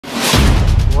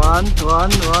One. Two.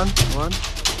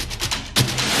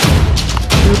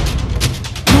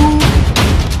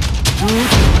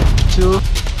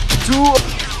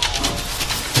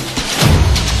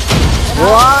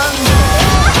 One.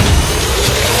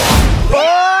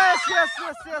 Yes.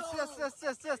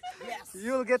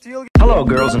 You'll get. Hello,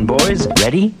 girls and boys.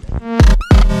 Ready?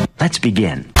 Let's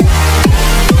begin.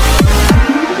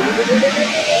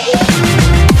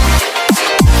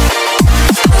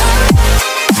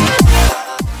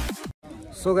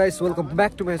 So guys, welcome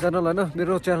back to my channel हैन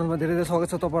मेरो च्यानलमा धेरै स्वागत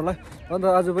छ तपाईहरुलाई अन्त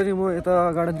आज पनि म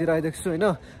यता गार्डनतिर आइदिएको छु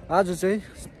हैन आज चाहिँ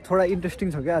थोडा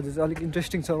इन्ट्रेस्टिङ छ के आज चाहिँ अलिक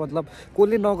इन्ट्रेस्टिङ छ मतलब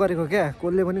कोले नगरेको क्या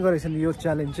कोले पनि गरेको छैन यो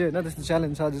च्यालेन्ज चाहिँ हैन त्यस्तो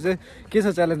च्यालेन्ज छ आज चाहिँ के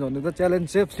छ च्यालेन्ज भन्नु त च्यालेन्ज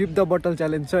चाहिँ फ्लिप द बटल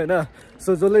च्यालेन्ज छ हैन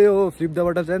सो जसले यो फ्लिप द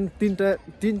बटल च्यालेन्ज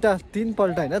तीन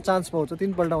पल्ट हैन चान्स पाउँछ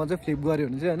तीन पल्टमा चाहिँ फ्लिप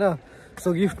गर्यो भने चाहिँ हैन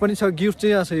सो गिफ्ट पनि छ गिफ्ट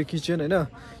चाहिँ यहाँ छ यो किचन हैन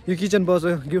यो किचन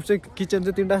पाउँछ गिफ्ट चाहिँ किचन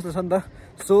चाहिँ तीनटा जस्तो छ नि त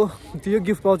सो त्यो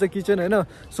गिफ्ट पाउँछ किचन हैन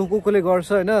सो कोले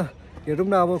गर्छ हैन हेरौँ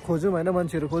न अब खोजौँ हैन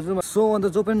मान्छेहरू खोजौँ सो अन्त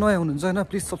जो पनि नयाँ हुनुहुन्छ हैन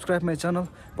प्लिज सब्स्क्राइब माई च्यानल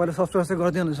पहिला सब्स्क्राइब चाहिँ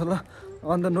गरिदिनुहोस् ल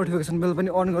अन्त नोटिफिकेसन बेल पनि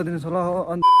अन गरिदिनुहोस् ल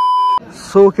अन्त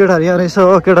सो केटाहरू यहाँ रहेछ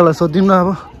हो केटालाई सोधिदिउँ न अब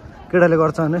केटाले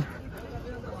गर्छ भने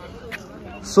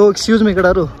सो एक्सक्युज मी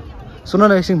केटाहरू सुन न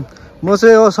एकछिन म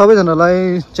चाहिँ हो सबैजनालाई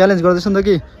च्यालेन्ज गर्दैछु नि त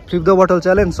कि flip the bottle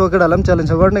challenge so केटाहरूलाई पनि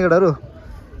च्यालेन्ज गर्ने केटाहरू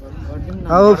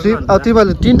अब फ्लिप अब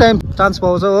तिमीहरूले 3 टाइम चान्स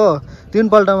पाउँछ हो 3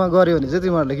 पल्टमा गऱ्यो भने चाहिँ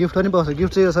तिमीहरूले गिफ्ट पनि पाउँछ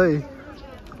गिफ्ट चाहिँ यो छ है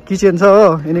किचन छ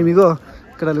हो एनिमीको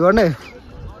केटाले गर्ने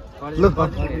ल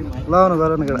लाउनु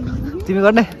गर न केटा तिमी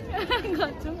गर्ने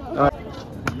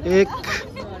 1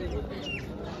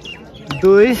 2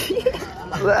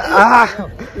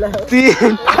 3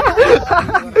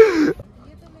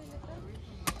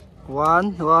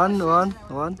 1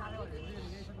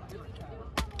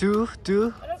 2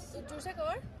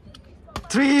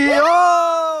 3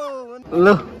 oh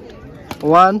look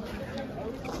 1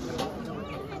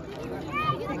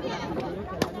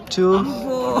 2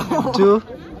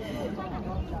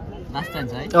 last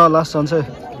chance है oh last chance है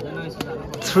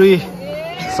 3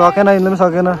 सकेन इनले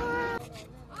सकेन 1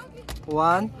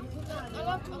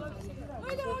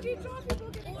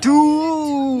 2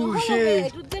 shit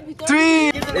 3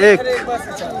 एक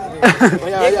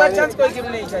बार चांस कोई गिव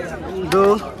नहीं चाहिए 2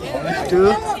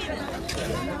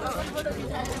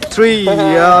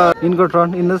 3 इनको टर्न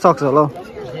इनले सक्छ होला 1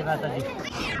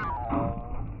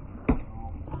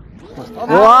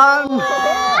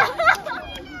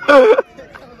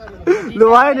 लु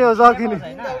आयो नि सकिने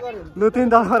लु 3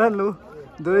 त गर लु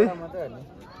 2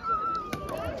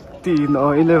 3 हो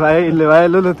इनले भाइ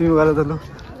लु तिमी गर त लु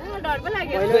डर पनि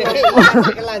लाग्यो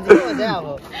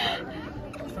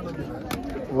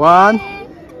 1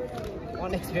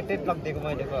 अनएक्सपेक्टेड ब्लक दिएको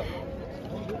मैले को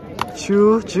छु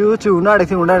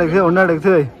उनाडेको थियो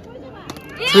है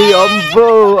 3 अम्बो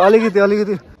अलिकति 1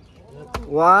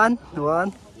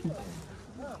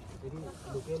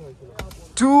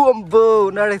 2 अम्बो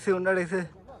उनाडेको थियो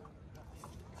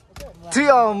 3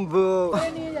 अम्बो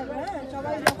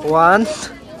 1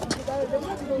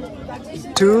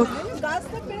 2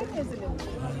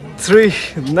 3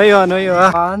 नै हो 1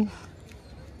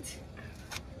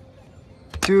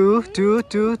 2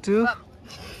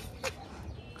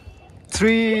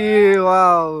 3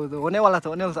 वाओ होने वाला था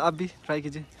आप भी ट्राई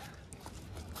कीजिए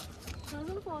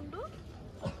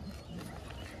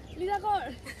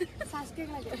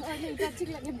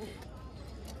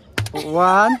 1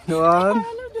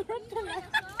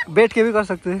 बैठ के भी कर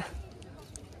सकते हैं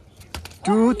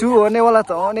 2 होने वाला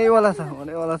था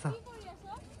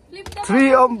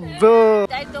 3 अम्बो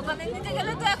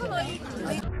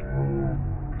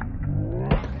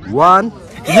 1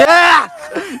 yeah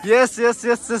yes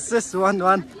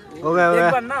 1 हो गया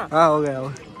हाँ हो गया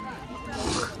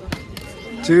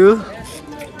 2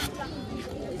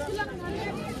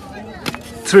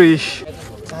 3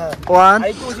 1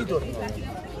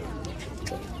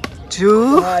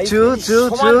 2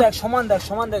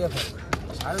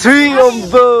 3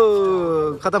 अम्बो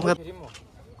खत्म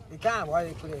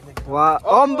वाह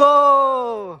अम्बो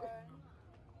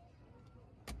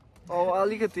ओ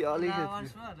अलिकति 1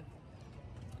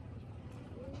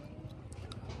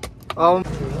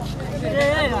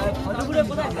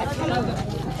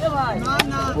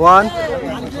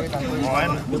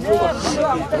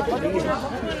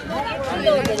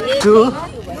 2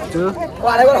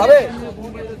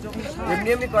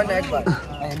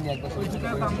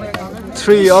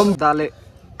 3 डाले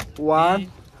 1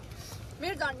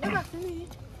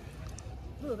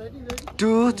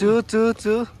 2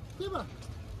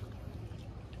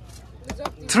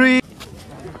 3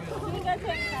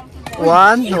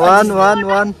 1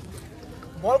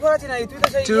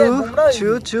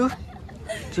 2 2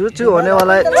 चुचु होने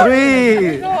वाला है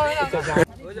 3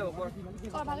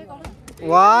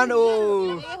 1 ओ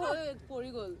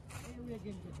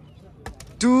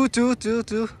 2 2 2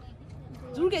 2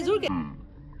 जुड़ के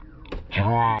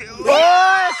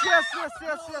Yes.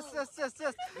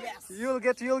 You'll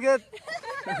get. 1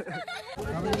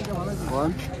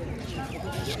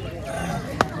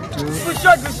 2 Good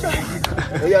shot.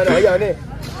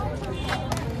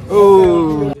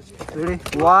 Oh. Ready?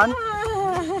 1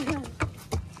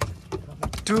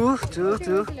 2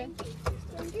 3.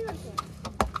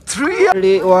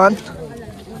 Ready? 1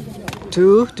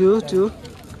 2 3.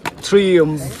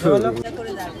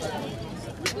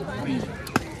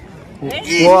 1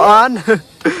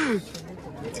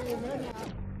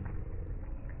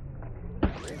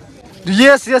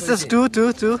 Yes 2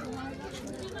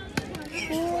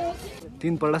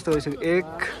 3 पल्ट जस्तो भइसक्यो 1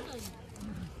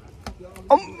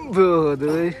 2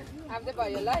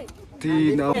 3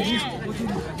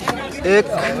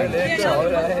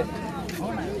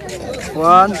 1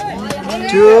 1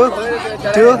 2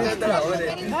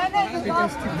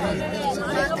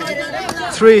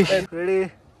 3 Ready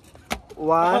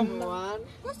 1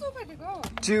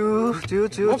 2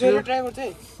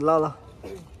 ल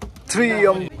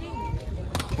 3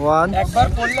 1 एक बार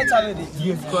बोलना चालू दी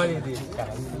जीएस को आने दी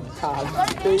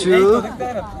 2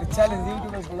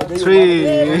 3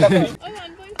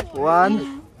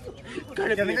 1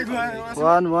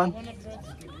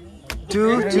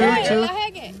 2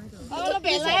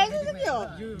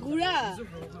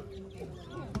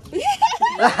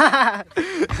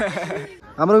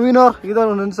 हाम्रो विनर इधर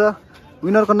हुनुहुन्छ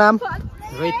विनरको नाम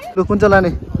रोहित कुन चाहिँ लाने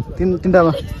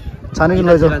तीनटामा छानेको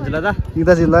लैजाऊ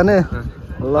इदा चाहिँ लाने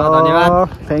ल धन्यवाद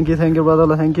thank you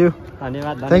brother thank you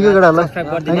केटाहरुलाई subscribe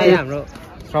गर्दिनु हाम्रो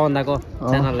श्रवण दाको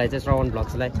च्यानललाई चाहिँ श्रवण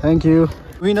ब्लग्सलाई thank you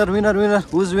winner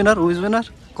whose winner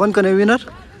कौन है विनर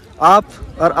आप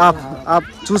और आप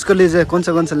चूज कर लीजिए कौन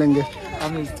सा लेंगे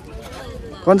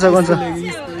कौन सा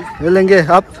ये लेंगे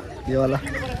आप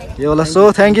ये वाला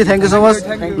so thank you so much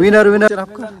winner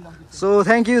आपका so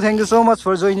thank you so much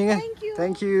for joining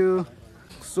thank you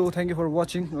so thank you for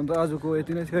watching अन्त आजको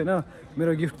यति नै थियो हैन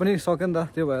मेरो गिफ्ट पनि सक्यो नि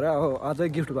त त्यो भएर अब आजै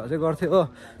गिफ्ट भए चाहिँ गर्थ्यो हो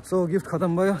सो गिफ्ट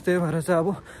खतम भयो त्यही भएर चाहिँ अब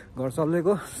घर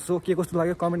चल्लेको सो के कस्तो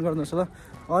लाग्यो कमेन्ट गर्नुहोस् ल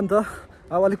अन्त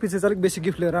अब अलिक पछि चाहिँ अलिक बेसी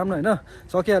गिफ्ट लिएर आउनु हैन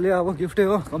सकिहाल्यो अब गिफ्टै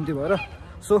हो कम्ती भएर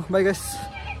सो बाइ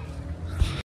गाइस